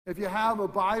If you have a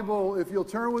Bible, if you'll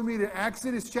turn with me to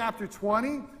Exodus chapter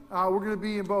 20, we're going to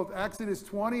be in both Exodus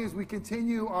 20 as we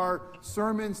continue our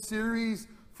sermon series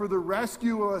for the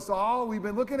rescue of us all. We've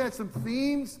been looking at some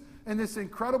themes in this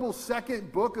incredible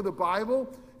second book of the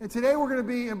Bible. And today we're going to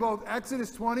be in both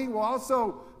Exodus 20. We're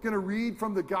also going to read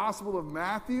from the Gospel of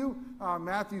Matthew,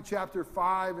 Matthew chapter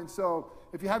 5. And so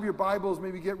if you have your Bibles,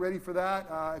 maybe get ready for that.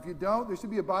 If you don't, there should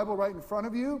be a Bible right in front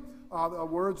of you. The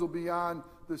words will be on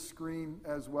the screen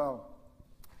as well.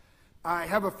 I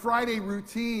have a Friday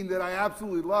routine that I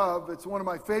absolutely love. It's one of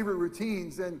my favorite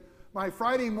routines. And my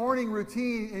Friday morning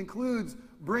routine includes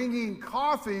bringing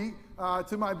coffee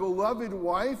to my beloved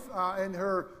wife and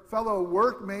her fellow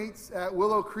workmates at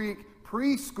Willow Creek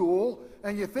Preschool.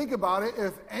 And you think about it,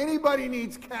 if anybody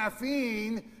needs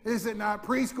caffeine, is it not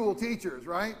preschool teachers,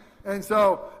 right? And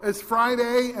so it's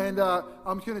Friday, and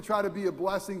I'm going to try to be a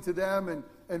blessing to them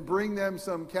and bring them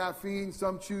some caffeine.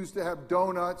 Some choose to have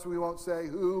donuts. We won't say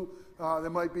who. They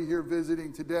might be here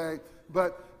visiting today.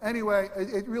 But anyway,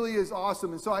 it really is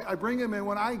awesome. And so I bring them in.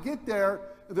 When I get there,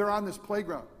 they're on this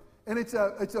playground. And it's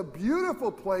a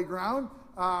beautiful playground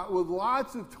with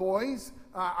lots of toys.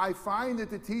 I find that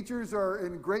the teachers are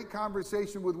in great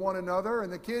conversation with one another,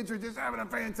 and the kids are just having a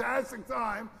fantastic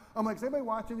time. I'm like, is anybody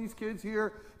watching these kids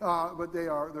here? But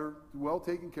they're well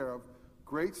taken care of.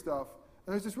 Great stuff.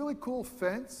 And there's this really cool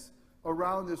fence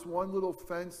around this one little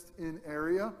fenced-in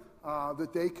area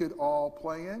that they could all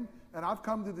play in. And I've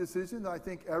come to the decision that I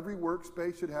think every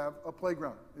workspace should have a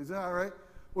playground. Isn't that right?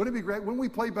 Wouldn't it be great? Wouldn't we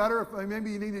play better if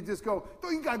maybe you need to just go, oh,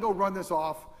 you got to go run this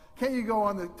off. Can't you go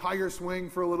on the tire swing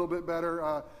for a little bit better?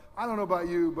 I don't know about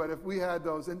you, but if we had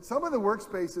those. And some of the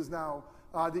workspaces now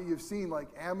that you've seen, like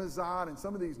Amazon and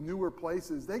some of these newer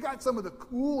places, they got some of the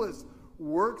coolest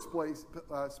workspace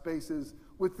spaces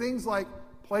with things like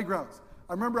playgrounds.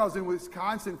 I remember I was in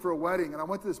Wisconsin for a wedding, and I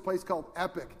went to this place called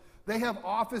Epic. They have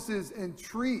offices in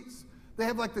trees. They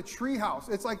have like the tree house.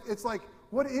 It's like,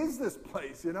 what is this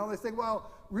place? You know, they say,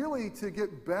 well, really, to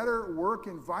get better work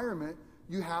environment,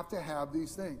 you have to have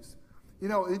these things. You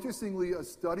know, interestingly, a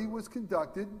study was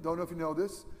conducted, don't know if you know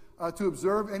this, to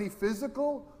observe any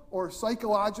physical or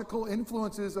psychological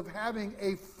influences of having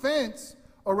a fence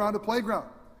around a playground.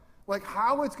 Like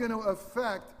how it's going to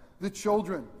affect the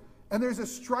children. And there's a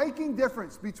striking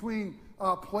difference between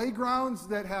playgrounds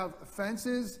that have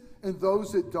fences and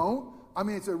those that don't. I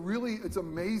mean, it's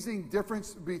amazing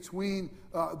difference between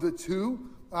the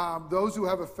two, those who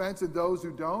have a fence and those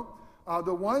who don't.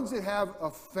 The ones that have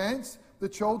a fence,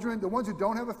 the ones who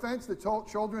don't have a fence, the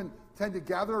children tend to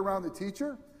gather around the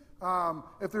teacher.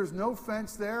 If there's no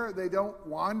fence there, they don't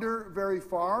wander very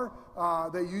far.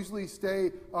 They usually stay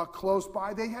close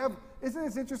by. Isn't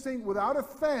this interesting? Without a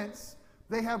fence,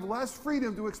 they have less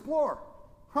freedom to explore.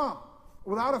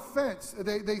 Without a fence,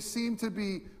 they seem to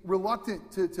be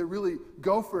reluctant to really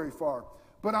go very far.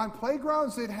 But on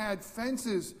playgrounds that had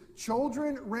fences,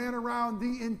 children ran around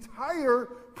the entire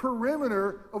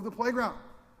perimeter of the playground.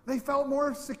 They felt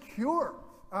more secure.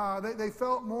 They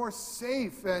felt more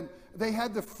safe, and they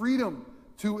had the freedom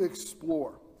to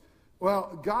explore.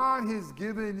 Well, God has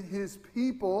given his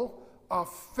people a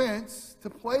fence to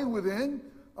play within,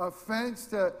 a fence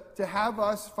to have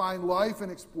us find life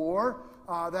and explore.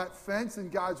 That fence in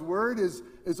God's word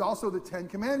is also the Ten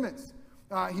Commandments.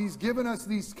 He's given us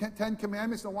these 10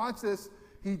 commandments, and watch this.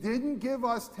 He didn't give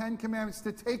us 10 commandments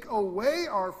to take away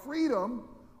our freedom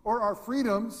or our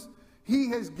freedoms. He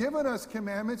has given us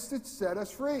commandments to set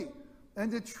us free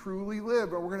and to truly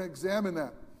live, and we're going to examine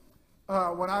that.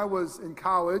 When I was in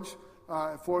college,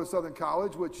 Florida Southern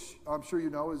College, which I'm sure you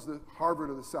know is the Harvard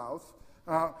of the South,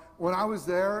 when I was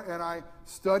there and I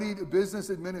studied business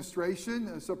administration,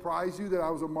 it surprised you that I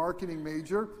was a marketing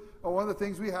major, one of the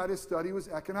things we had to study was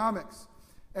economics.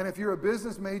 And if you're a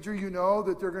business major, you know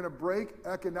that they're going to break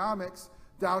economics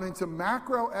down into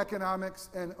macroeconomics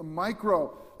and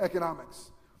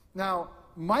microeconomics. Now,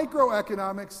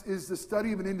 microeconomics is the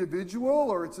study of an individual,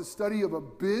 or it's a study of a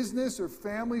business or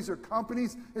families or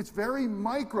companies. It's very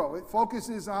micro. It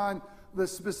focuses on the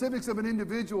specifics of an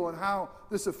individual and how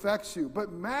this affects you.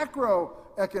 But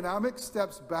macroeconomics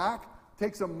steps back,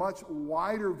 takes a much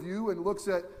wider view, and looks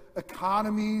at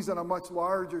economies on a much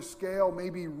larger scale,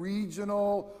 maybe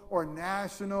regional or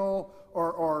national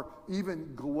or even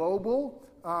global.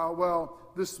 Well,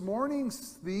 this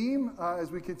morning's theme,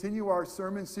 as we continue our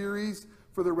sermon series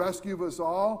for the rescue of us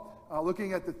all,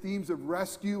 looking at the themes of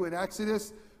rescue in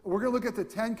Exodus, we're going to look at the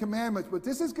 10 commandments, but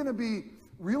this is going to be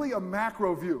really a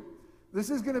macro view. This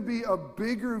is going to be a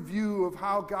bigger view of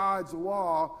how God's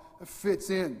law fits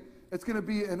in. It's going to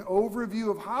be an overview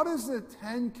of how does the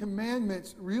 10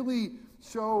 commandments really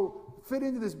show fit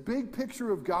into this big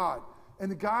picture of God,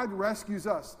 and God rescues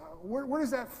us. Where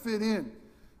does that fit in?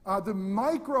 The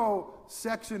micro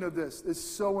section of this is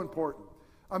so important.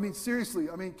 I mean, seriously,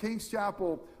 King's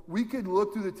Chapel, we could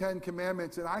look through the Ten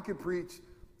Commandments, and I could preach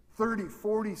 30,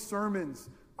 40 sermons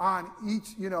on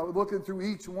each, looking through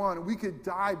each one, and we could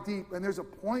dive deep, and there's a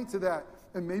point to that,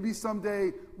 and maybe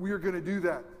someday we are going to do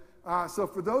that. So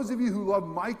for those of you who love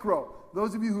micro,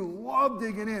 those of you who love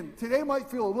digging in, today might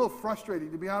feel a little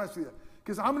frustrating, to be honest with you,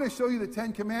 because I'm going to show you the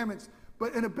Ten Commandments,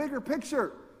 but in a bigger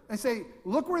picture, and say,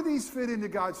 look where these fit into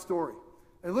God's story,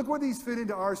 and look where these fit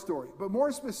into our story. But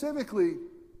more specifically,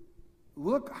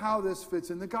 look how this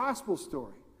fits in the gospel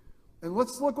story. And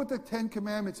let's look at the Ten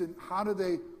Commandments and how do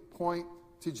they point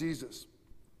to Jesus.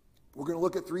 We're going to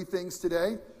look at three things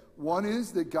today. One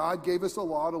is that God gave us a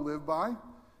law to live by.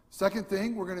 Second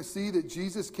thing, we're going to see that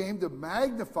Jesus came to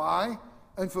magnify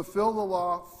and fulfill the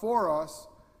law for us.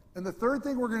 And the third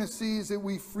thing we're going to see is that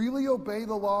we freely obey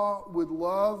the law with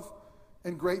love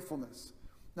and gratefulness.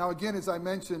 Now again, as I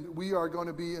mentioned, we are going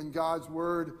to be in God's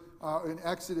Word in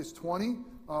Exodus 20,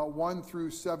 1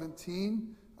 through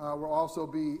 17. We'll also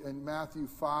be in Matthew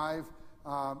 5,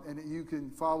 and you can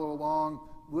follow along,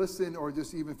 listen, or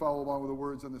just even follow along with the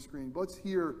words on the screen. But let's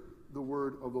hear the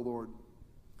word of the Lord.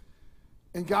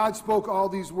 And God spoke all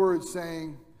these words,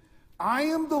 saying, I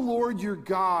am the Lord your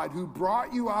God, who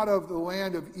brought you out of the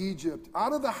land of Egypt,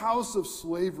 out of the house of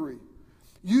slavery.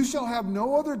 You shall have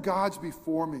no other gods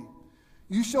before me.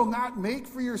 You shall not make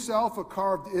for yourself a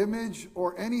carved image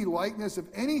or any likeness of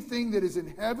anything that is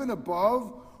in heaven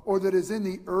above, or that is in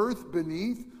the earth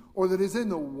beneath, or that is in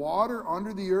the water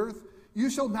under the earth. You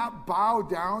shall not bow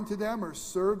down to them or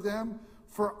serve them.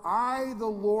 For I, the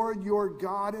Lord your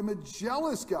God, am a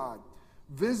jealous God,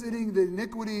 visiting the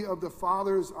iniquity of the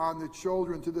fathers on the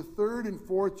children to the third and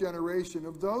fourth generation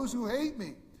of those who hate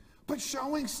me, but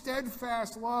showing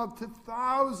steadfast love to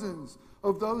thousands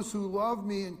of those who love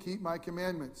me and keep my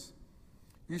commandments.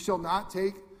 You shall not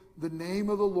take the name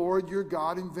of the Lord your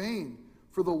God in vain,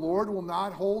 for the Lord will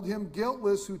not hold him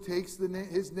guiltless who takes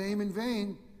his name in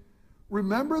vain.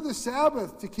 Remember the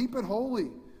Sabbath to keep it holy.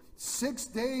 6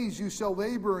 days you shall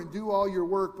labor and do all your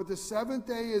work, but the seventh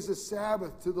day is a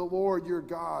Sabbath to the Lord your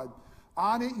God.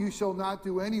 On it you shall not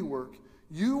do any work.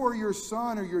 You or your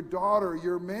son or your daughter,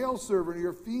 your male servant or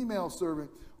your female servant,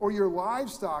 or your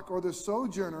livestock or the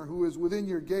sojourner who is within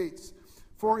your gates.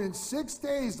 For in 6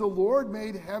 days the Lord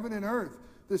made heaven and earth,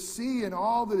 the sea and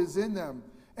all that is in them,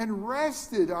 and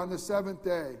rested on the seventh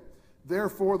day.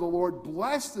 Therefore the Lord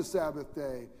blessed the Sabbath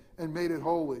day and made it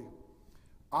holy.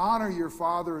 Honor your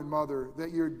father and mother,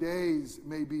 that your days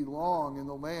may be long in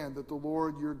the land that the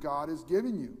Lord your God has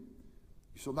given you.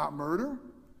 You shall not murder.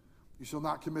 You shall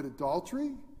not commit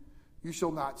adultery. You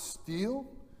shall not steal.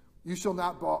 You shall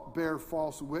not bear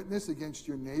false witness against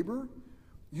your neighbor.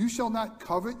 You shall not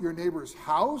covet your neighbor's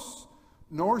house,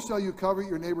 nor shall you covet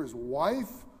your neighbor's wife,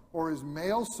 or his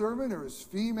male servant, or his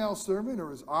female servant,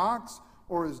 or his ox,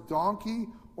 or his donkey,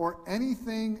 or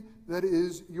anything that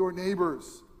is your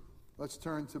neighbor's. Let's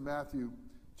turn to Matthew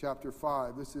chapter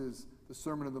 5. This is the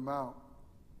Sermon on the Mount.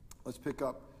 Let's pick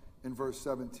up in verse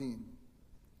 17.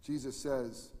 Jesus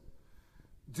says,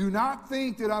 do not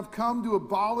think that I've come to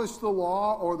abolish the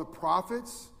law or the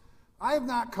prophets. I have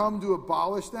not come to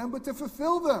abolish them, but to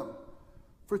fulfill them.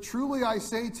 For truly I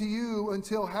say to you,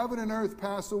 until heaven and earth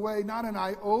pass away, not an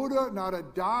iota, not a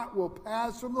dot will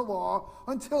pass from the law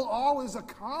until all is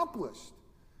accomplished.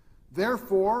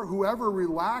 Therefore, whoever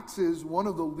relaxes one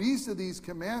of the least of these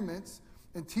commandments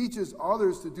and teaches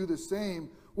others to do the same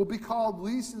will be called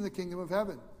least in the kingdom of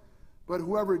heaven. But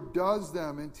whoever does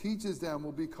them and teaches them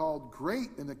will be called great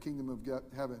in the kingdom of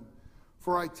heaven.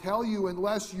 For I tell you,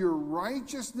 unless your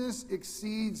righteousness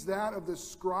exceeds that of the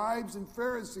scribes and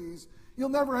Pharisees, you'll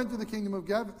never enter the kingdom of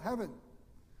heaven.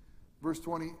 Verse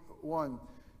 21,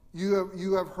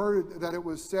 you have heard that it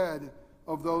was said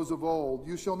of those of old,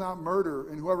 you shall not murder,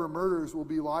 and whoever murders will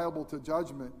be liable to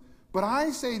judgment. But I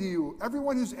say to you,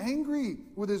 everyone who's angry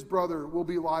with his brother will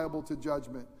be liable to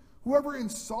judgment. Whoever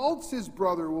insults his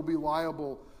brother will be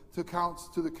liable to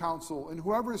the council, and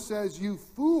whoever says, you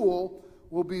fool,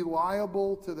 will be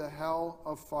liable to the hell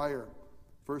of fire.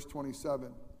 Verse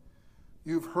 27,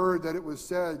 you've heard that it was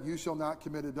said, you shall not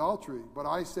commit adultery. But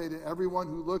I say to everyone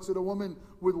who looks at a woman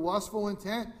with lustful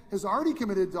intent has already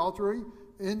committed adultery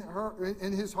in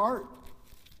his heart.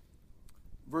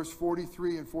 Verse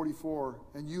 43 and 44,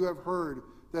 and you have heard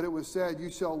that it was said, you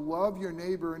shall love your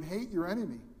neighbor and hate your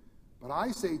enemy. But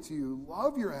I say to you,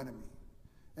 love your enemy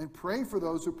and pray for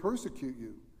those who persecute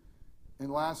you.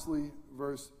 And lastly,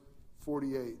 verse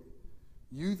 48,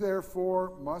 you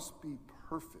therefore must be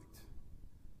perfect,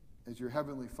 as your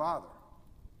heavenly Father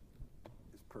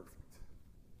is perfect.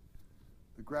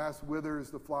 The grass withers,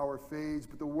 the flower fades,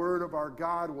 but the word of our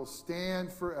God will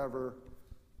stand forever.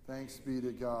 Thanks be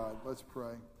to God. Let's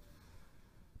pray.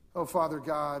 Oh, Father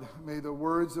God, may the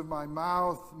words of my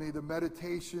mouth, may the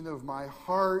meditation of my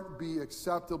heart be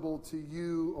acceptable to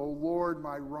you, O Lord,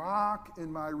 my rock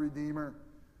and my redeemer.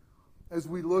 As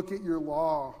we look at your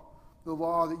law, the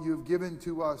law that you have given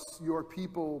to us, your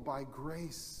people, by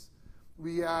grace,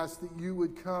 we ask that you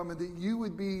would come and that you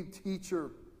would be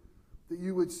teacher, that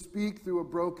you would speak through a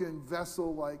broken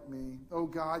vessel like me. Oh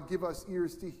God, give us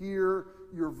ears to hear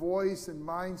your voice and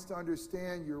minds to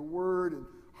understand your word and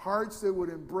hearts that would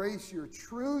embrace your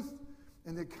truth,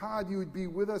 and that, God, you would be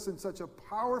with us in such a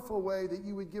powerful way that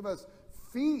you would give us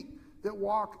feet that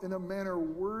walk in a manner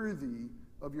worthy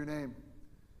of your name.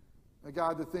 And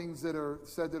God, the things that are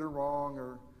said that are wrong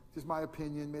or just my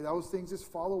opinion, may those things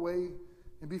just fall away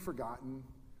and be forgotten.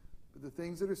 But the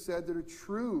things that are said that are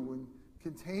true and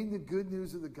contain the good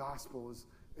news of the gospel,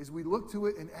 as we look to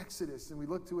it in Exodus and we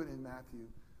look to it in Matthew,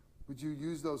 would you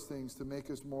use those things to make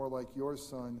us more like your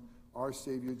Son, our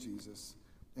Savior Jesus?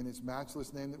 In his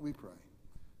matchless name that we pray.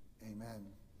 Amen.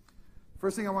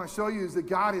 First thing I want to show you is that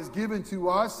God has given to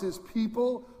us, his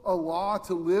people, a law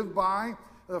to live by.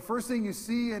 The first thing you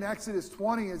see in Exodus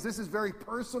 20 is this is very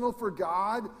personal for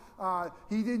God.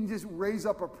 He didn't just raise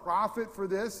up a prophet for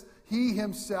this. He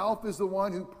himself is the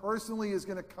one who personally is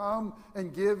going to come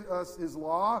and give us his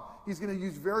law. He's going to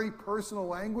use very personal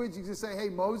language. He's going to say, hey,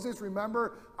 Moses,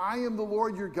 remember, I am the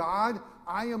Lord your God.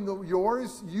 I am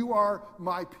yours. You are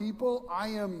my people. I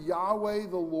am Yahweh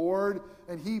the Lord.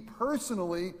 And he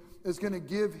personally is going to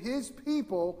give his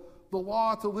people the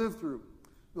law to live through,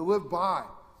 to live by.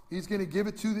 He's going to give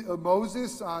it to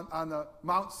Moses on the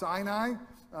Mount Sinai.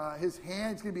 His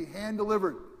hand, it's going to be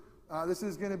hand-delivered. This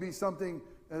is going to be something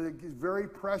that is very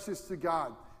precious to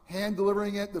God.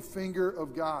 Hand-delivering it, the finger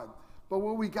of God. But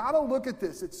when we got to look at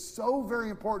this, it's so very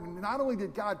important. Not only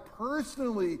did God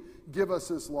personally give us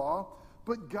this law,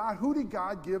 but God, who did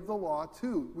God give the law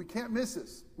to? We can't miss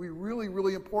this. Really,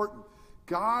 really important.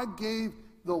 God gave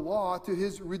the law to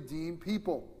his redeemed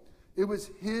people. It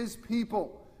was his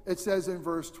people. It says in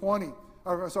verse 2,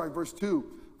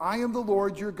 I am the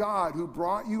Lord your God who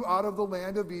brought you out of the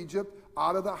land of Egypt,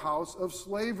 out of the house of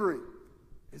slavery.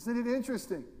 Isn't it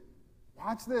interesting?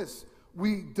 Watch this.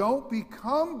 We don't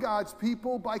become God's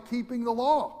people by keeping the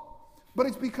law. But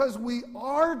it's because we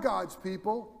are God's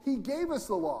people, he gave us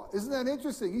the law. Isn't that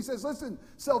interesting? He says, listen,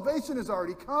 salvation has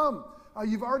already come.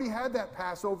 You've already had that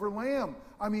Passover lamb.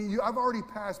 I've already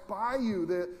passed by you.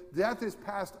 The death has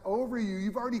passed over you.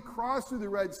 You've already crossed through the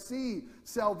Red Sea.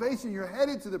 Salvation, you're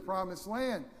headed to the promised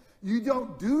land. You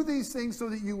don't do these things so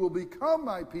that you will become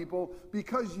my people.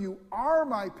 Because you are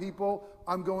my people,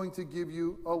 I'm going to give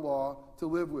you a law to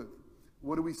live with.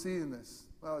 What do we see in this?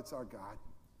 Well, it's our God.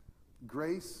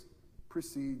 Grace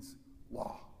precedes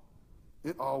law.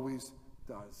 It always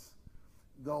does.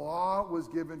 The law was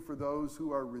given for those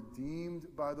who are redeemed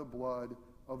by the blood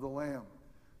of the Lamb.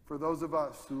 For those of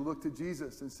us who look to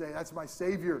Jesus and say, that's my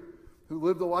Savior, who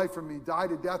lived a life for me,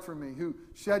 died a death for me, who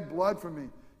shed blood for me,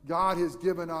 God has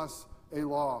given us a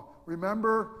law.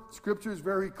 Remember, Scripture is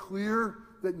very clear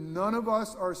that none of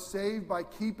us are saved by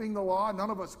keeping the law.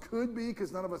 None of us could be,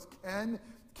 because none of us can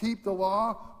keep the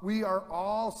law. We are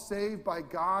all saved by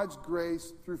God's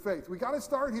grace through faith. We got to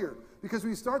start here, because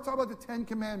when you start talking about the Ten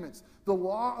Commandments, the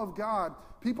law of God,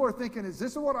 people are thinking, is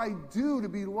this what I do to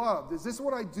be loved? Is this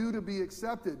what I do to be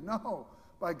accepted? No.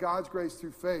 By God's grace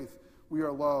through faith, we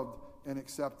are loved and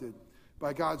accepted.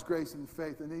 By God's grace and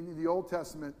faith. And in the Old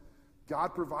Testament,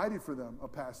 God provided for them a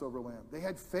Passover lamb. They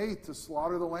had faith to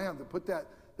slaughter the lamb, to put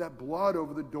that blood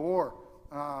over the door,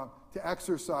 to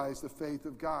exercise the faith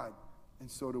of God. And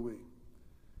so do we.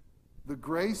 The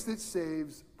grace that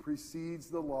saves precedes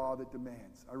the law that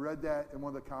demands. I read that in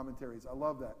one of the commentaries. I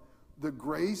love that. The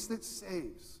grace that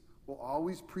saves will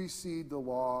always precede the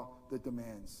law that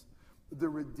demands. The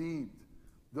redeemed,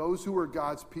 those who are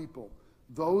God's people,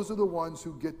 those are the ones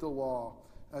who get the law.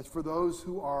 As for those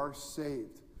who are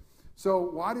saved. So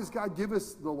why does God give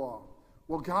us the law?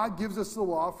 Well, God gives us the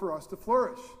law for us to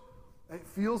flourish. It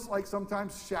feels like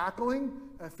sometimes shackling.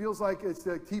 It feels like it's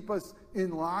to keep us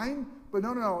in line. But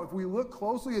no. If we look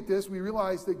closely at this, we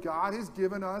realize that God has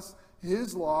given us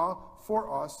his law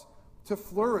for us to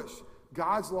flourish.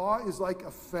 God's law is like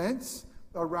a fence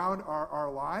around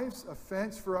our lives, a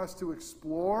fence for us to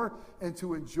explore and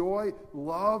to enjoy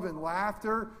love and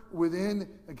laughter within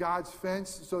God's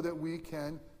fence so that we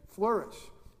can flourish.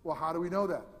 Well, how do we know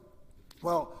that?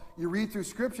 Well, you read through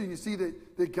Scripture and you see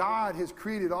that God has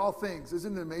created all things.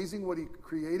 Isn't it amazing what he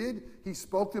created? He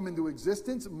spoke them into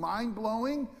existence,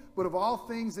 mind-blowing. But of all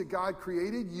things that God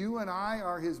created, you and I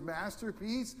are his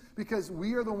masterpiece because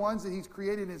we are the ones that he's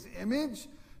created in his image.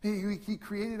 He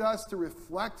created us to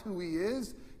reflect who he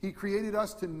is. He created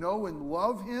us to know and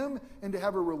love him and to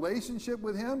have a relationship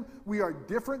with him. We are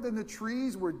different than the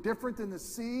trees. We're different than the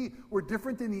sea. We're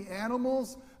different than the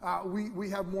animals. We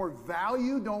have more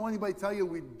value. Don't let anybody tell you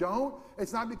we don't.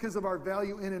 It's not because of our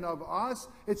value in and of us.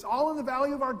 It's all in the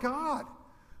value of our God.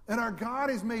 And our God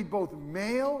is made both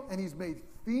male and he's made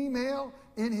female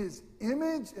in his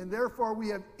image. And therefore we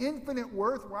have infinite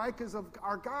worth. Why? Because of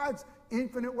our God's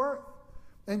infinite worth.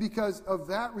 And because of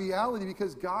that reality,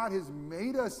 because God has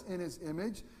made us in his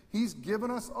image, he's given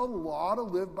us a law to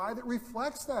live by that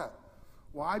reflects that.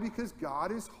 Why? Because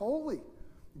God is holy.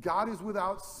 God is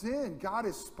without sin. God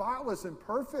is spotless and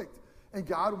perfect. And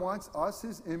God wants us,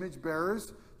 his image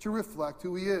bearers, to reflect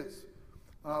who he is.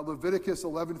 Leviticus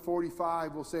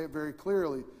 11:45 will say it very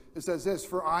clearly. It says this,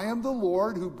 "For I am the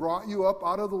Lord who brought you up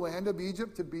out of the land of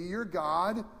Egypt to be your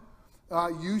God.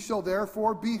 You shall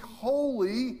therefore be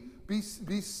holy, be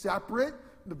separate,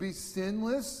 be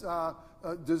sinless,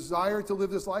 desire to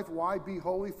live this life." Why be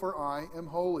holy? For I am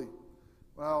holy.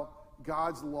 Well,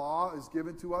 God's law is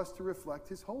given to us to reflect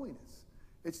his holiness.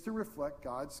 It's to reflect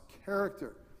God's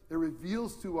character. It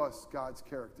reveals to us God's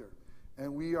character.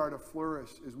 And we are to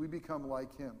flourish as we become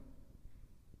like him.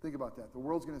 Think about that. The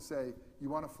world's going to say, you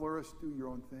want to flourish? Do your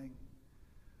own thing.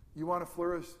 You want to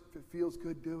flourish? If it feels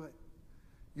good, do it.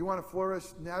 You want to flourish?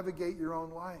 Navigate your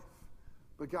own life.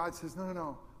 But God says,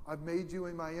 no. I've made you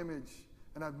in my image,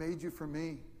 and I've made you for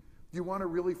me. Do you want to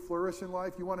really flourish in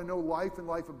life? You want to know life and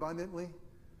life abundantly?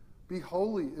 Be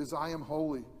holy as I am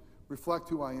holy. Reflect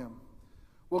who I am.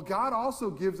 Well, God also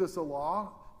gives us a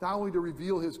law, not only to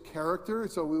reveal his character,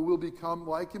 so we will become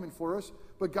like him and flourish,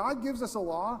 but God gives us a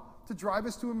law to drive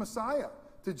us to a Messiah,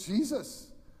 to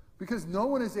Jesus, because no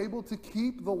one is able to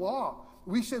keep the law.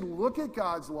 We should look at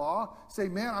God's law, say,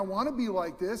 man, I want to be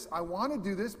like this, I want to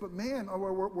do this, but man,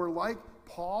 we're like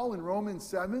Paul in Romans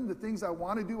 7, the things I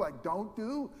want to do, I don't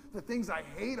do, the things I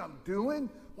hate, I'm doing.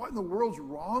 What in the world's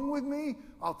wrong with me?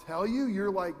 I'll tell you,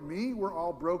 you're like me, we're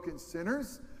all broken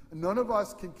sinners. None of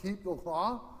us can keep the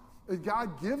law. And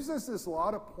God gives us this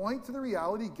law to point to the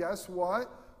reality, guess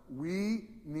what? We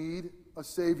need a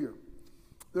Savior.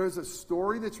 There's a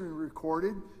story that's been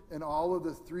recorded in all of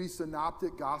the three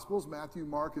synoptic Gospels, Matthew,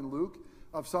 Mark, and Luke,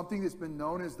 of something that's been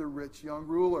known as the rich young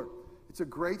ruler. It's a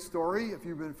great story. If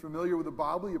you've been familiar with the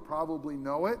Bible, you probably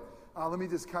know it. Let me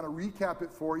just kind of recap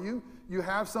it for you. You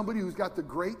have somebody who's got the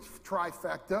great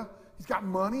trifecta. He's got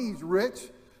money, he's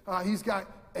rich, he's got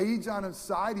age on his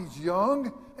side, he's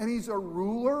young, and he's a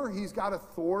ruler, he's got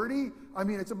authority. I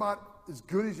mean, it's about as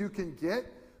good as you can get.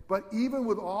 But even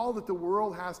with all that the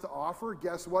world has to offer,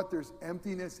 guess what? There's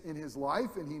emptiness in his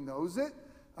life, and he knows it.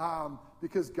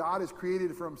 Because God has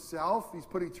created it for himself. He's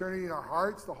put eternity in our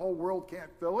hearts. The whole world can't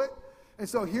fill it. And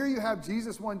so here you have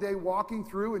Jesus one day walking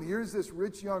through, and here's this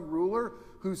rich young ruler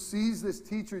who sees this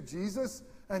teacher Jesus,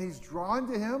 and he's drawn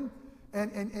to him.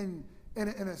 And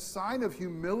in a sign of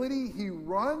humility, he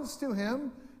runs to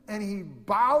him, and he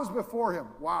bows before him.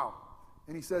 Wow.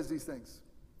 And he says these things.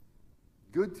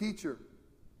 Good teacher,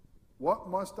 what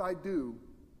must I do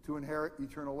to inherit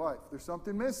eternal life? There's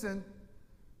something missing.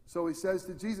 So he says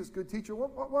to Jesus, good teacher,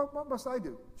 what must I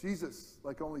do? Jesus,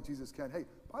 like only Jesus can. Hey,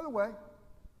 by the way,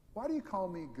 why do you call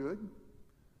me good?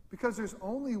 Because there's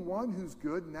only one who's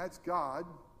good, and that's God.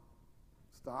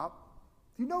 Stop.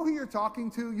 Do you know who you're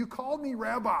talking to? You called me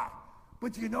rabbi,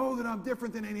 but you know that I'm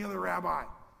different than any other rabbi.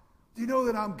 Do you know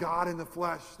that I'm God in the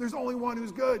flesh? There's only one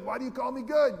who's good. Why do you call me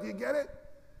good? Do you get it?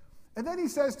 And then he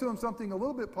says to him something a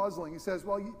little bit puzzling. He says,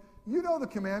 well, you know the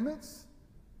commandments.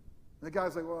 And the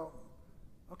guy's like, well,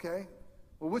 okay.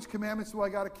 Well, which commandments do I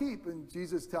got to keep? And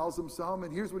Jesus tells him some,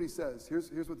 and here's what he says.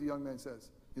 Here's what the young man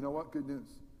says. You know what? Good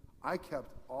news. I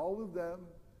kept all of them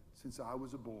since I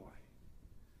was a boy.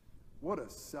 What a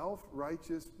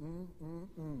self-righteous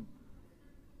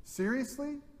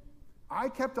Seriously? I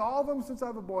kept all of them since I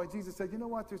was a boy. And Jesus said, you know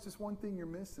what? There's just one thing you're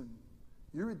missing.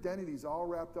 Your identity is all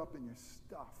wrapped up in your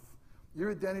stuff.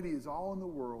 Your identity is all in the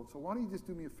world. So why don't you just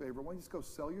do me a favor? Why don't you just go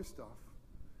sell your stuff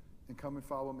and come and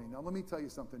follow me? Now let me tell you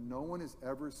something. No one is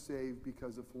ever saved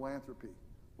because of philanthropy.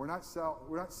 We're not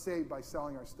saved by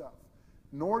selling our stuff.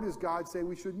 Nor does God say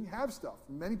we shouldn't have stuff.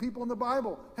 Many people in the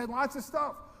Bible had lots of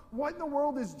stuff. What in the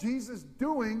world is Jesus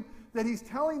doing that he's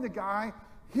telling the guy,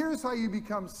 here's how you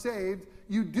become saved.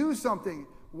 You do something.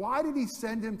 Why did he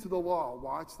send him to the law?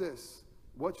 Watch this.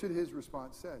 What should his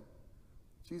response say?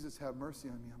 Jesus, have mercy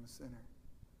on me. I'm a sinner.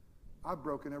 I've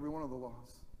broken every one of the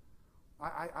laws.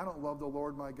 I don't love the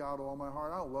Lord my God with all my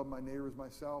heart. I don't love my neighbor as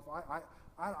myself.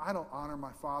 I don't honor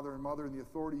my father and mother and the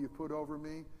authority you put over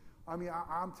me. I mean,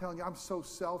 I'm telling you, I'm so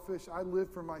selfish. I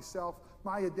live for myself.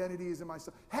 My identity is in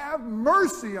myself. Have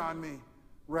mercy on me,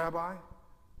 Rabbi.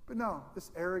 But no, this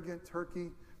arrogant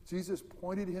turkey, Jesus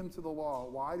pointed him to the law.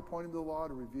 Why? He pointed him to the law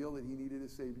to reveal that he needed a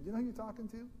Savior. Do you know who you're talking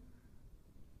to?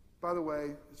 By the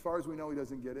way, as far as we know, he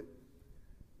doesn't get it.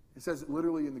 It says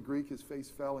literally in the Greek, his face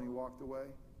fell and he walked away.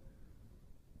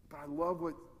 But I love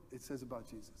what it says about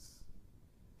Jesus.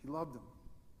 He loved him.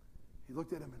 He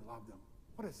looked at him and loved him.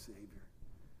 What a Savior.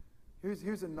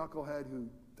 Here's a knucklehead who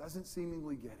doesn't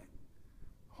seemingly get it.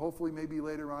 Hopefully, maybe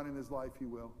later on in his life he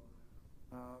will.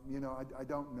 I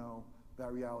don't know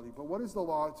that reality. But what is the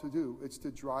law to do? It's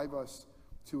to drive us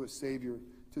to a Savior,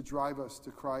 to drive us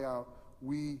to cry out,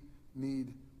 we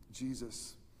need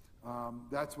Jesus.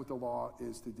 That's what the law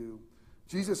is to do.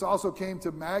 Jesus also came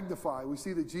to magnify. We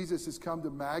see that Jesus has come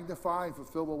to magnify and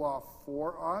fulfill the law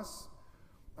for us.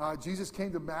 Jesus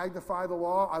came to magnify the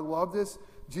law. I love this.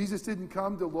 Jesus didn't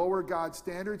come to lower God's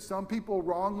standards. Some people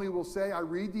wrongly will say, I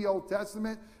read the Old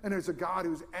Testament, and there's a God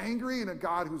who's angry and a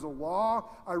God who's a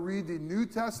law. I read the New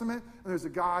Testament, and there's a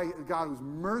God who's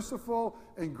merciful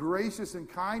and gracious and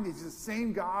kind. He's the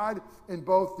same God in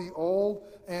both the Old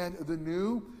and the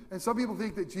New. And some people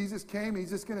think that Jesus came, he's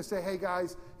just going to say, hey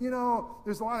guys,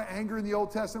 there's a lot of anger in the Old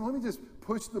Testament. Let me just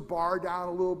push the bar down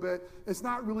a little bit. It's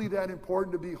not really that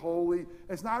important to be holy.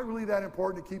 It's not really that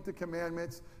important to keep the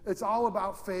commandments. It's all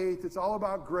about faith. It's all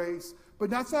about grace. But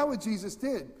that's not what Jesus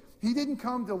did. He didn't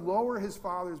come to lower his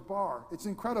Father's bar. It's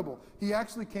incredible. He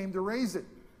actually came to raise it,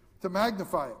 to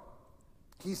magnify it.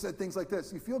 He said things like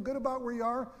this. You feel good about where you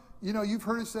are? You've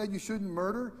heard it said you shouldn't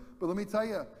murder, but let me tell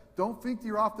you, don't think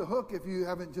you're off the hook if you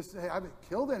haven't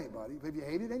killed anybody. Have you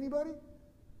hated anybody?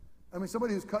 I mean,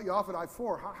 somebody who's cut you off at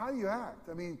I-4, how do you act?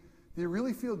 I mean, do you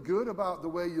really feel good about the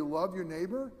way you love your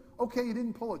neighbor? Okay, you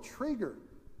didn't pull a trigger,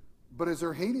 but is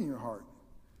there hate in your heart?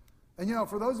 And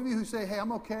for those of you who say, hey,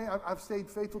 I'm okay, I've stayed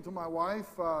faithful to my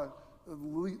wife, at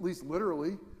least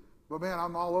literally, but man,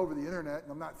 I'm all over the internet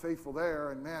and I'm not faithful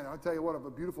there. And man, I'll tell you what, if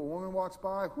a beautiful woman walks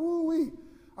by, whoo-wee.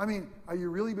 I mean, are you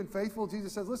really been faithful?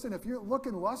 Jesus says, listen, if you're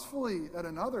looking lustfully at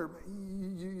another,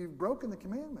 you've broken the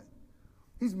commandment.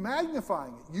 He's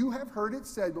magnifying it. You have heard it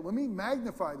said, but let me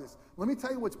magnify this. Let me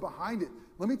tell you what's behind it.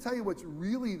 Let me tell you what's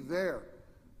really there.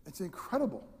 It's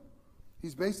incredible.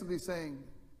 He's basically saying,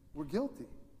 we're guilty.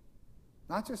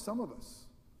 Not just some of us.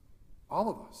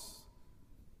 All of us.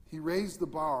 He raised the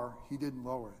bar. He didn't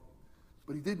lower it.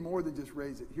 But he did more than just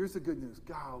raise it. Here's the good news.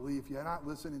 Golly, if you're not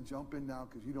listening, jump in now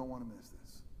because you don't want to miss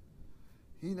this.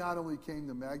 He not only came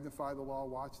to magnify the law,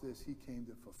 watch this, he came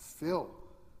to fulfill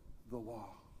the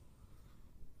law.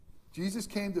 Jesus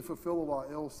came to fulfill the law.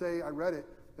 It'll say, I read it,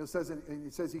 it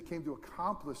says he came to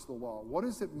accomplish the law. What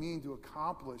does it mean to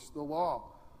accomplish the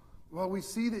law? Well, we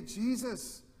see that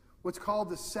Jesus, what's called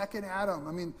the second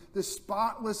Adam, the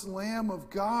spotless Lamb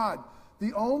of God,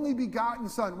 the only begotten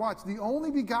Son. Watch, the only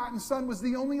begotten Son was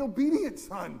the only obedient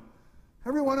Son.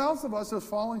 Everyone else of us has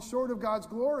fallen short of God's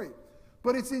glory.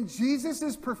 But it's in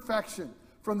Jesus' perfection,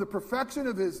 from the perfection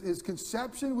of his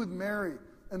conception with Mary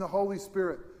and the Holy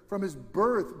Spirit, from his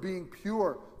birth being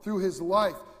pure through his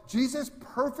life. Jesus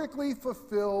perfectly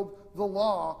fulfilled the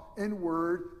law in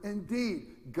word and deed.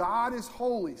 God is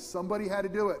holy. Somebody had to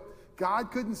do it.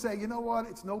 God couldn't say, you know what,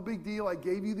 it's no big deal. I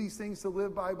gave you these things to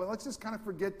live by, but let's just kind of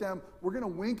forget them. We're going to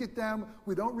wink at them.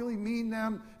 We don't really mean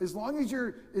them. As long as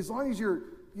you're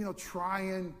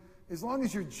trying, as long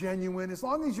as you're genuine, as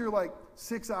long as you're like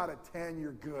 6 out of 10,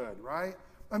 you're good, right?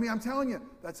 I'm telling you,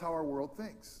 that's how our world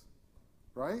thinks,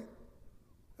 right?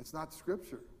 That's not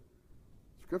Scripture.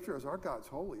 Scripture is our God's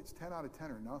holy. It's 10 out of 10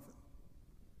 or nothing.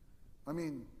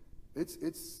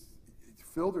 It's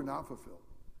filled or not fulfilled.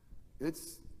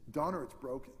 It's done or it's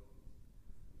broken.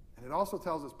 And it also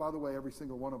tells us, by the way, every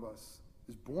single one of us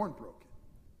is born broken.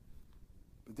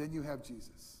 But then you have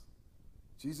Jesus.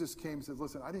 Jesus came and said,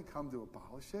 listen, I didn't come to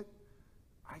abolish it.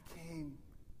 I came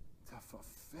to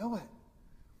fulfill it.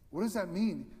 What does that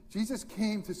mean? Jesus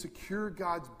came to secure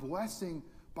God's blessing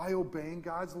by obeying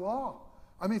God's law.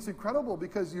 It's incredible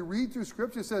because you read through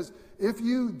Scripture, it says, if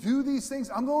you do these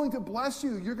things, I'm going to bless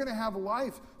you. You're going to have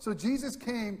life. So Jesus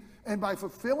came, and by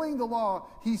fulfilling the law,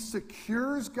 he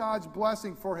secures God's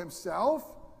blessing for himself,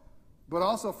 but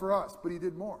also for us. But he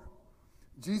did more.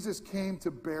 Jesus came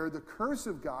to bear the curse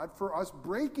of God for us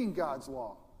breaking God's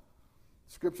law.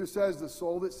 Scripture says, the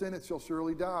soul that sinneth shall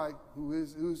surely die.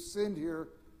 Who's sinned here?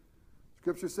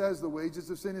 Scripture says, the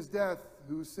wages of sin is death.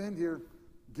 Who's sinned here?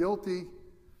 Guilty.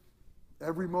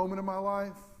 Every moment of my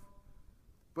life.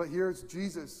 But here's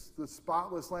Jesus, the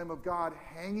spotless Lamb of God,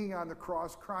 hanging on the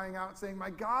cross, crying out, saying, my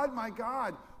God,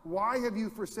 why have you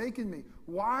forsaken me?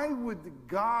 Why would the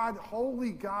God,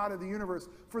 holy God of the universe,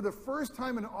 for the first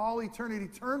time in all eternity,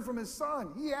 turn from his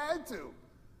son? He had to,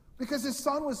 because his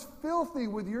son was filthy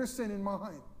with your sin and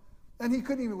mine, and he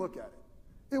couldn't even look at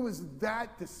it. It was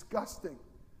that disgusting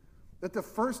that the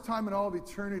first time in all of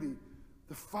eternity,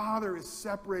 the Father is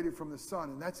separated from the Son,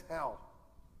 and that's hell.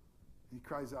 And he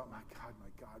cries out, my God,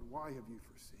 why have you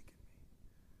forsaken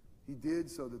me? He did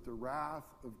so that the wrath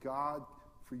of God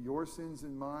for your sins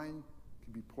and mine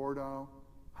could be poured out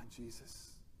on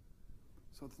Jesus.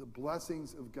 So that the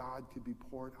blessings of God could be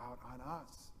poured out on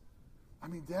us. I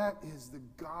mean, that is the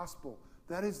gospel.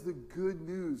 That is the good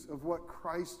news of what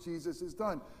Christ Jesus has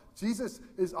done. Jesus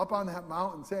is up on that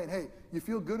mountain saying, hey, you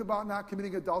feel good about not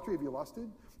committing adultery? Have you lusted?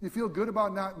 You feel good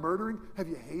about not murdering? Have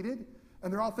you hated?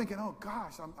 And they're all thinking, oh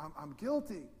gosh, I'm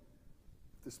guilty.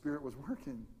 The Spirit was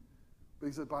working. But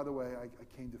he said, by the way,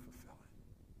 I came to fulfill it.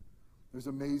 There's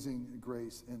amazing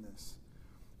grace in this.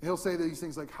 And he'll say these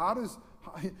things like,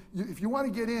 if you want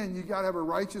to get in, you got to have a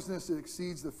righteousness that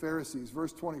exceeds the Pharisees.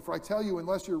 Verse 20, for I tell you,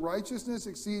 unless your righteousness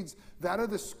exceeds that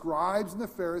of the scribes and the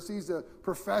Pharisees, the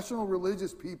professional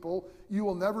religious people, you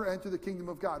will never enter the kingdom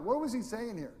of God. What was he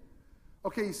saying here?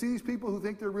 Okay, you see these people who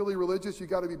think they're really religious, you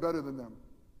got to be better than them.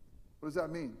 What does that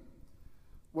mean?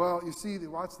 Well, you see,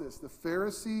 watch this. The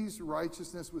Pharisees'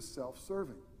 righteousness was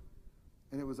self-serving,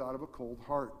 and it was out of a cold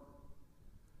heart.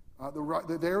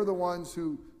 They're the ones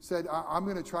who said, I'm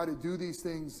going to try to do these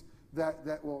things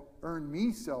that will earn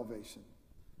me salvation.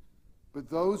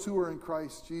 But those who are in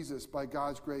Christ Jesus, by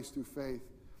God's grace through faith,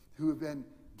 who have been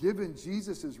given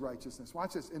Jesus' righteousness.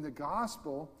 Watch this. In the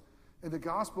gospel,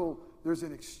 there's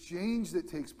an exchange that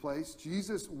takes place.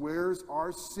 Jesus wears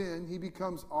our sin. He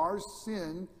becomes our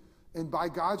sin. And by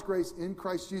God's grace in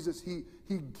Christ Jesus, he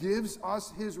gives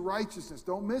us his righteousness.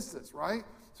 Don't miss this, right?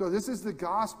 So this is the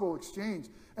gospel exchange.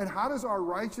 And how does our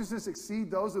righteousness exceed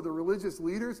those of the religious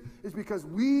leaders? It's because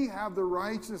we have the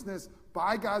righteousness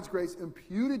by God's grace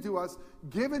imputed to us,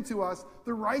 given to us,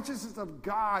 the righteousness of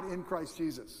God in Christ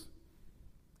Jesus.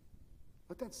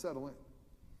 Let that settle in.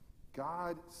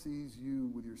 God sees you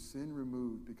with your sin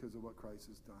removed because of what Christ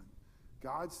has done.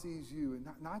 God sees you, and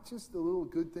not just the little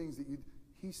good things that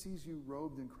he sees you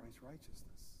robed in Christ's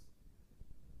righteousness.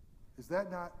 Is that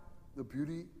not the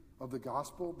beauty of the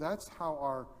gospel? That's how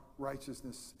our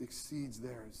righteousness exceeds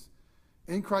theirs.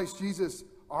 In Christ Jesus,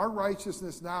 our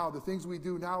righteousness now, the things we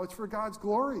do now, it's for God's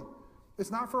glory.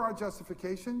 It's not for our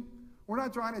justification. We're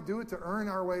not trying to do it to earn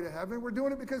our way to heaven. We're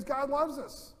doing it because God loves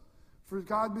us. For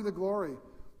God be the glory.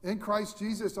 In Christ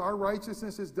Jesus, our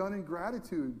righteousness is done in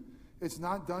gratitude. It's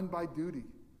not done by duty.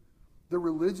 The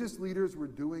religious leaders were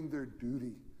doing their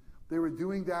duty. They were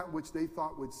doing that which they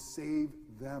thought would save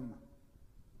them.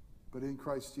 But in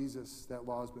Christ Jesus, that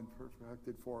law has been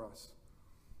perfected for us.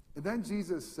 And then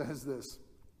Jesus says this,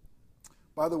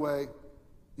 by the way,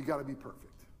 you got to be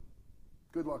perfect.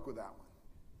 Good luck with that one.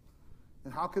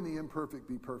 And how can the imperfect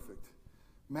be perfect?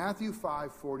 Matthew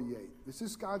 5:48. This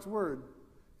is God's word.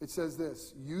 It says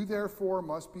this, you therefore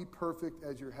must be perfect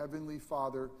as your heavenly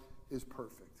Father is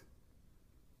perfect.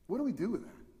 What do we do with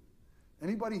that?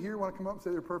 Anybody here want to come up and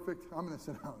say they're perfect? I'm going to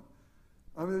sit down.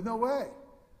 I mean, there's no way.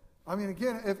 I mean,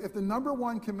 again, if the number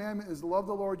one commandment is love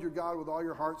the Lord your God with all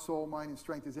your heart, soul, mind, and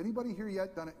strength, has anybody here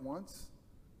yet done it once?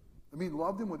 I mean,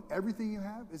 loved him with everything you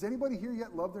have? Has anybody here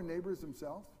yet loved their neighbors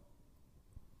themselves?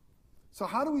 So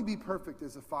how do we be perfect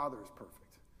as the Father is perfect?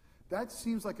 That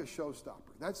seems like a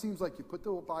showstopper. That seems like you put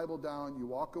the Bible down, you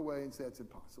walk away and say, it's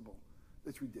impossible.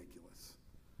 It's ridiculous.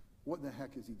 What in the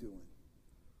heck is he doing?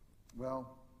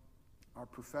 Well, our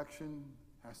perfection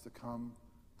has to come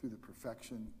through the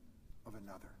perfection of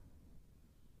another.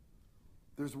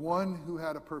 There's one who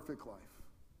had a perfect life.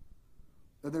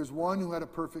 And there's one who had a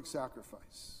perfect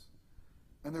sacrifice.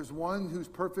 And there's one whose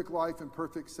perfect life and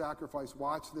perfect sacrifice,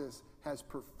 watch this, has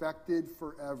perfected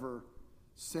forever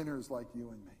sinners like you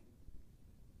and me.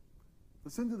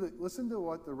 Listen to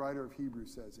what the writer of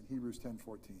Hebrews says in Hebrews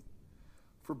 10:14.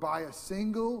 For by a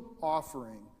single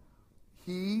offering,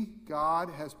 he, God,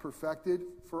 has perfected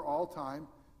for all time.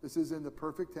 This is in the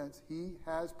perfect tense. He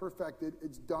has perfected.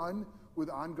 It's done with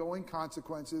ongoing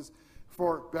consequences.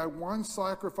 For by one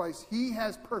sacrifice, he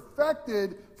has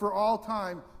perfected for all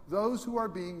time those who are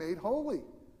being made holy.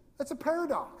 That's a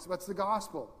paradox. That's the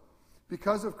gospel.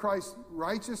 Because of Christ's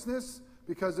righteousness,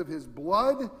 because of his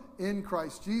blood in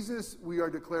Christ Jesus, we are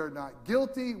declared not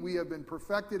guilty. We have been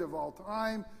perfected of all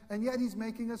time, and yet he's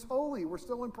making us holy. We're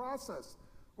still in process.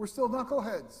 We're still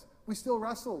knuckleheads. We still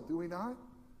wrestle, do we not?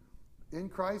 In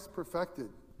Christ, perfected.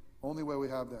 Only way we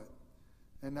have that.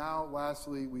 And now,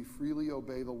 lastly, we freely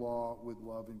obey the law with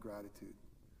love and gratitude.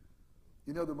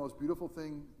 You know, the most beautiful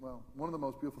thing, well, one of the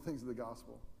most beautiful things of the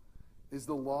gospel is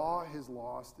the law has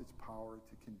lost its power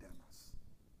to condemn us.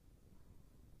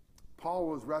 Paul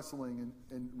was wrestling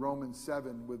in Romans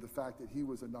 7 with the fact that he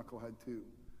was a knucklehead too.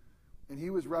 And he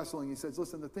was wrestling. He says,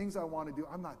 listen, the things I want to do,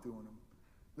 I'm not doing them.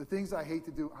 The things I hate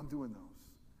to do, I'm doing those.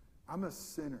 I'm a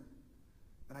sinner,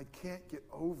 and I can't get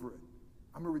over it.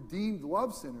 I'm a redeemed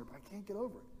love sinner, but I can't get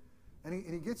over it.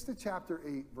 And he gets to chapter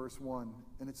 8, verse 1,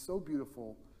 and it's so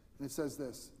beautiful. And it says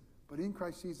this, but in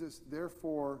Christ Jesus,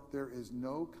 therefore, there is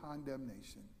no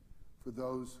condemnation for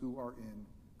those who are in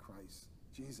Christ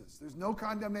Jesus. There's no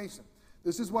condemnation.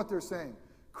 This is what they're saying.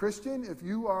 Christian, if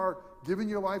you are giving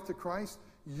your life to Christ,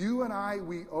 you and I,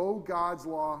 we owe God's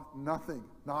law nothing,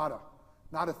 nada,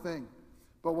 not a thing.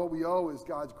 But what we owe is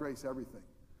God's grace, everything.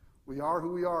 We are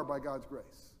who we are by God's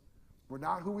grace. We're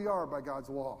not who we are by God's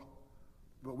law.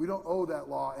 But we don't owe that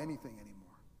law anything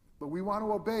anymore. But we want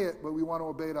to obey it, but we want to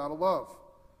obey it out of love.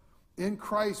 In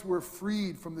Christ, we're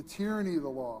freed from the tyranny of the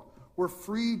law. We're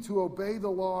freed to obey the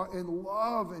law in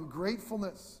love and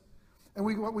gratefulness. And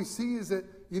what we see is that,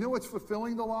 you know what's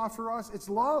fulfilling the law for us? It's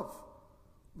love.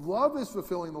 Love is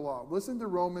fulfilling the law. Listen to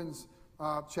Romans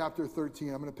chapter 13.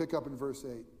 I'm going to pick up in verse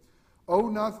 8. Owe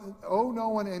no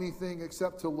one anything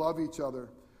except to love each other.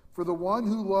 For the one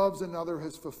who loves another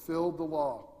has fulfilled the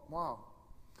law. Wow.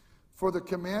 For the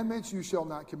commandments, you shall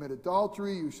not commit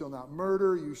adultery, you shall not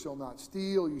murder, you shall not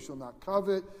steal, you shall not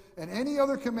covet, and any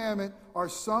other commandment are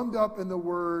summed up in the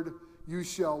word, you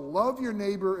shall love your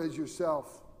neighbor as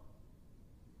yourself.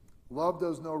 Love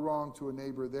does no wrong to a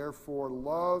neighbor, therefore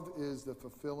love is the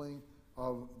fulfilling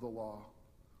of the law.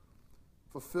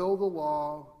 Fulfill the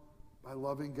law by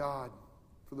loving God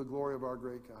for the glory of our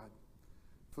great God.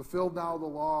 Fulfilled now the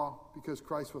law because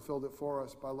Christ fulfilled it for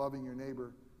us by loving your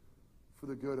neighbor for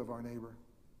the good of our neighbor.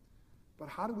 But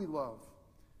how do we love?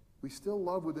 We still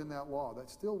love within that law.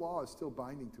 That still law is still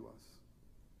binding to us.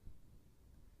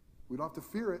 We don't have to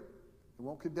fear it. It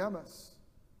won't condemn us.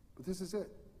 But this is it.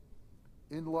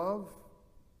 In love,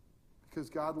 because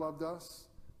God loved us,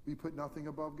 we put nothing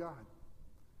above God.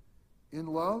 In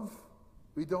love,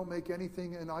 we don't make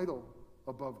anything an idol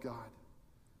above God.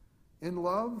 In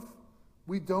love,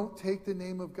 we don't take the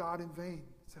name of God in vain.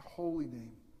 It's a holy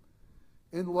name.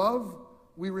 In love,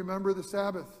 we remember the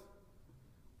Sabbath.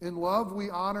 In love, we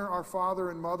honor our father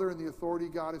and mother and the authority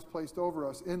God has placed over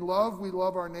us. In love, we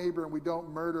love our neighbor and we don't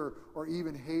murder or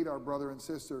even hate our brother and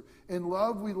sister. In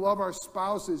love, we love our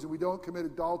spouses and we don't commit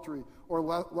adultery or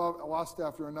lust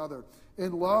after another.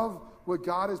 In love, what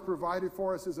God has provided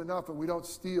for us is enough and we don't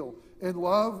steal. In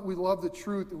love, we love the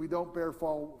truth and we don't bear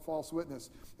false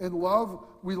witness. In love,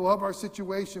 we love our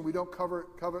situation. We don't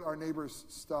covet our neighbor's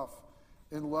stuff.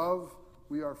 In love,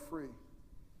 we are free.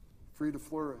 Free to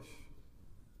flourish.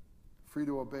 Free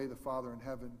to obey the Father in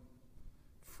heaven.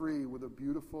 Free with a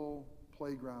beautiful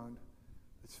playground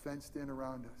that's fenced in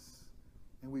around us.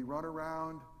 And we run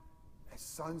around as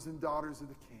sons and daughters of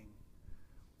the King.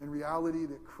 In reality,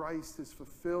 that Christ has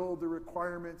fulfilled the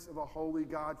requirements of a holy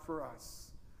God for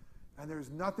us. And there's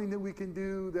nothing that we can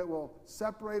do that will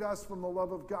separate us from the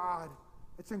love of God.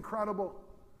 It's incredible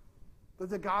that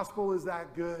the gospel is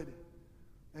that good.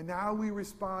 And now we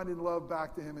respond in love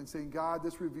back to him and saying, God,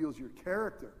 this reveals your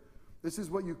character. This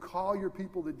is what you call your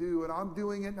people to do, and I'm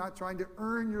doing it not trying to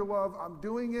earn your love. I'm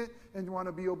doing it and want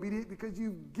to be obedient because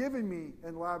you've given me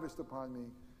and lavished upon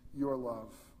me your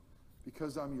love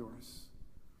because I'm yours.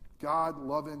 God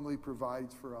lovingly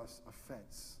provides for us a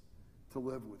fence to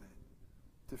live within,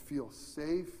 to feel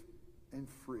safe and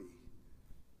free.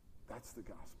 That's the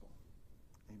gospel.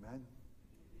 Amen?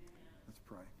 Let's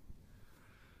pray.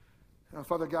 Now,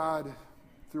 Father God,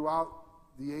 throughout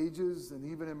the ages and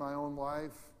even in my own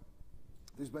life,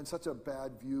 there's been such a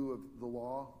bad view of the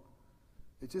law.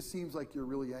 It just seems like you're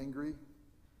really angry.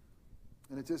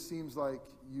 And it just seems like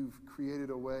you've created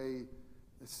a way,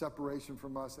 a separation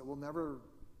from us that will never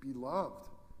be loved.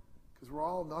 Because we're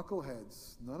all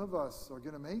knuckleheads. None of us are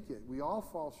going to make it. We all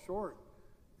fall short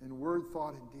in word,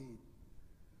 thought, and deed.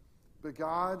 But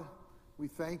God, we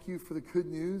thank you for the good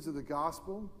news of the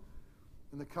gospel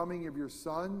and the coming of your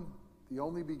Son, the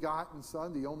only begotten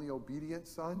Son, the only obedient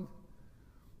Son.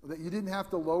 That you didn't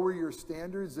have to lower your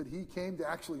standards, that he came to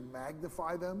actually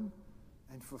magnify them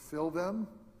and fulfill them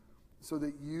so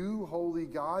that you, holy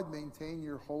God, maintain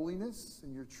your holiness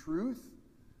and your truth,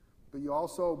 but you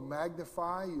also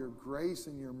magnify your grace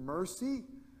and your mercy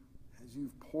as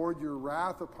you've poured your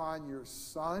wrath upon your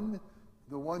Son,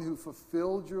 the one who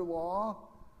fulfilled your law,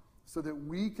 so that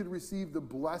we could receive the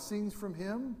blessings from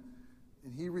him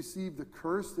and he received the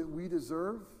curse that we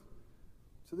deserve.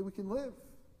 so that we can live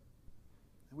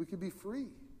and we can be free.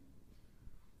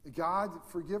 God,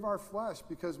 forgive our flesh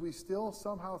because we still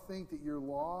somehow think that your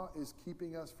law is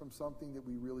keeping us from something that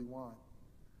we really want.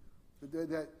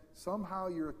 That somehow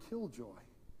you're a killjoy.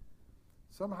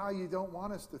 Somehow you don't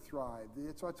want us to thrive.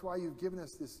 That's why you've given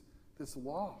us this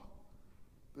law.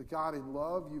 But God, in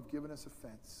love, you've given us a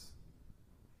fence.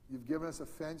 You've given us a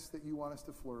fence that you want us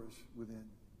to flourish within.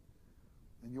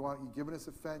 And you've given us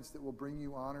a fence that will bring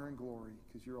you honor and glory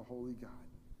because you're a holy God.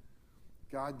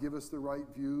 God, give us the right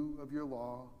view of your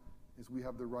law as we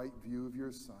have the right view of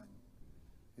your Son,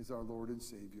 as our Lord and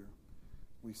Savior.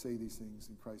 We say these things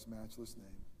in Christ's matchless name.